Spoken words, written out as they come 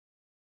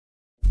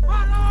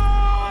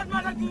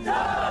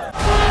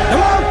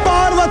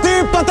पार्वती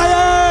पतये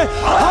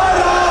हर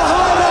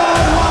हर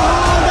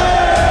Mahadev.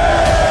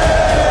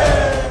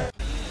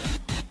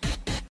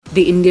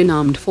 The Indian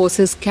Armed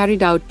Forces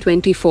carried out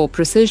 24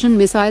 precision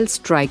missile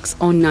strikes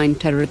on 9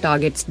 terror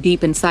targets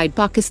deep inside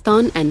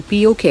Pakistan and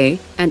PoK,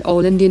 and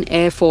all Indian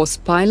Air Force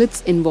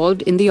pilots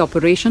involved in the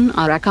operation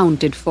are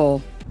accounted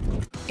for.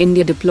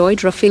 India deployed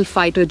Rafale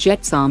fighter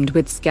jets armed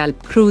with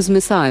SCALP cruise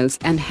missiles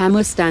and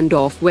Hammer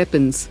standoff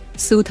weapons,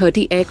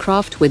 Su-30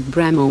 aircraft with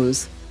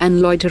BrahMos,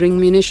 and loitering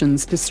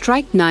munitions to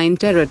strike 9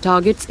 terror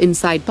targets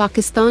inside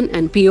Pakistan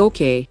and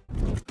PoK.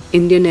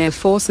 Indian Air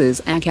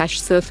Force's Akash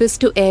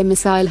surface-to-air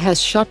missile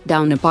has shot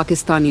down a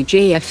Pakistani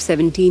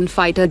JF-17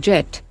 fighter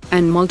jet,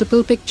 and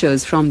multiple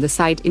pictures from the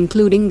site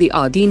including the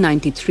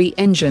RD-93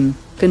 engine,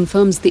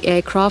 confirms the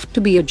aircraft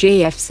to be a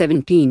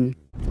JF-17.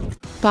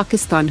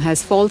 Pakistan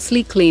has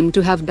falsely claimed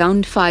to have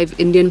downed 5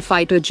 Indian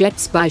fighter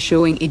jets by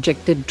showing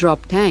ejected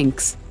drop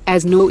tanks,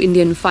 as no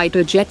Indian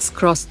fighter jets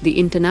crossed the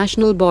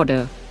international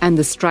border, and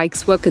the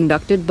strikes were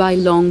conducted by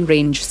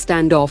long-range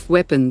standoff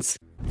weapons.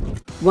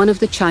 One of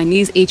the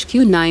Chinese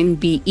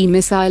HQ-9BE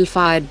missile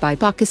fired by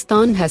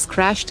Pakistan has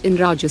crashed in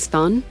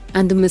Rajasthan,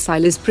 and the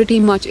missile is pretty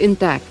much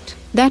intact.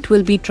 That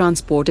will be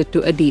transported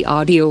to a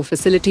DRDO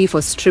facility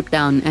for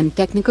strip-down and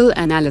technical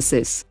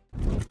analysis.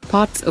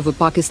 Parts of a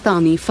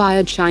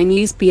Pakistani-fired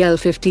Chinese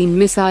PL-15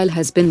 missile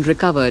has been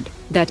recovered,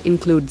 that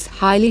includes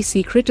highly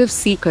secretive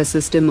seeker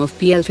system of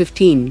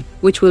PL-15,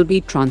 which will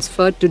be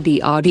transferred to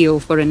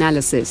DRDO for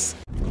analysis.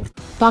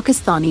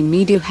 Pakistani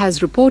media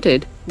has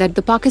reported that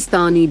the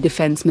Pakistani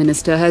Defence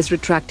Minister has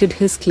retracted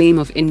his claim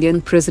of Indian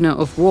prisoner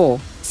of war,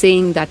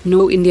 saying that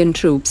no Indian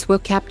troops were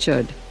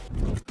captured.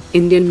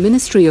 Indian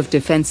Ministry of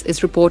Defence is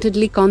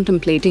reportedly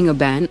contemplating a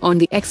ban on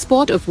the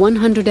export of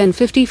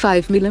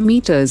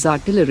 155mm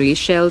artillery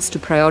shells to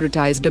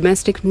prioritize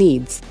domestic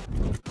needs.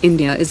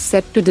 India is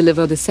set to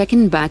deliver the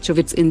second batch of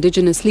its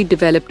indigenously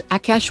developed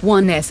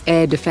Akash-1S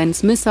air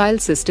defence missile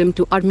system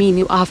to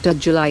Armenia after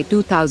July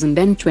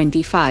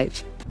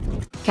 2025.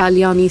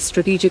 Kalyani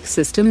Strategic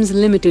Systems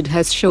Limited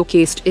has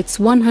showcased its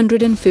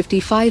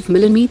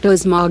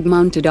 155mm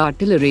MAG-mounted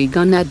artillery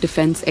gun at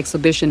Defence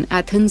Exhibition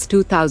Athens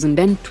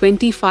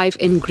 2025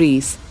 in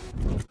Greece.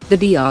 The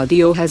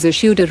DRDO has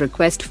issued a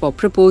request for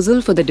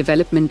proposal for the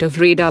development of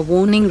radar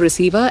warning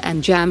receiver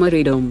and jammer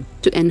radome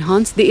to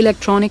enhance the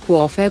electronic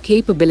warfare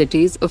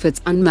capabilities of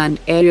its unmanned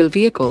aerial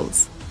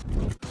vehicles.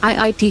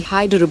 IIT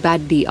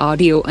Hyderabad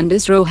DRDO and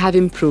ISRO have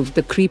improved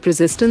the creep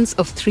resistance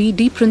of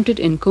 3D printed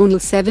Inconel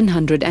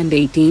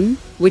 718,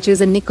 which is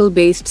a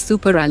nickel-based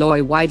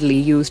superalloy widely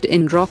used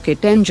in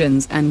rocket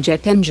engines and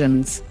jet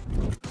engines.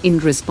 In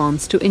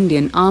response to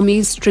Indian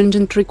Army's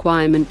stringent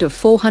requirement of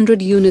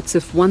 400 units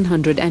of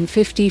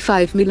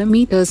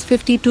 155mm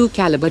 52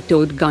 caliber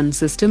towed gun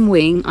system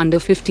weighing under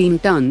 15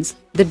 tons,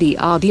 the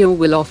DRDO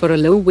will offer a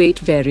low-weight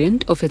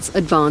variant of its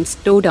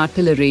advanced towed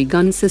artillery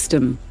gun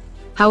system.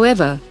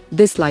 However,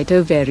 this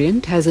lighter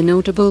variant has a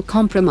notable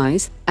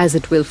compromise, as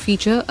it will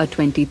feature a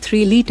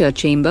 23-liter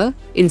chamber,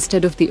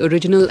 instead of the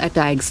original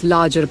ATAG's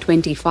larger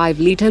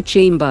 25-liter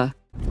chamber.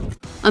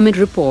 Amid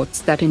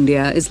reports that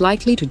India is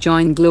likely to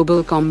join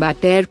Global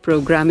Combat Air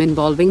Program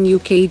involving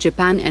UK,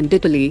 Japan and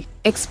Italy,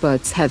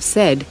 experts have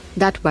said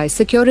that by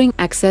securing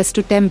access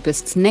to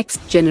Tempest's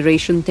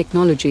next-generation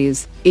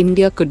technologies,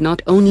 India could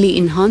not only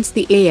enhance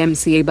the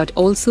AMCA but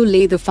also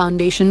lay the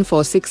foundation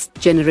for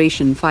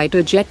 6th-generation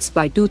fighter jets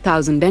by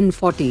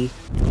 2040.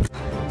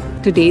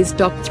 Today's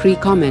top 3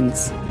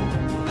 comments.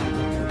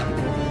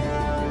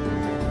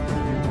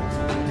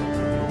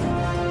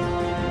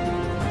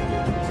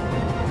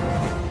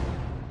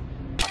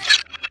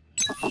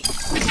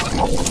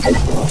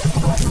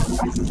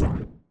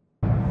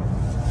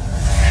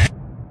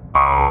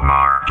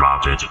 Omar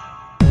dropped it.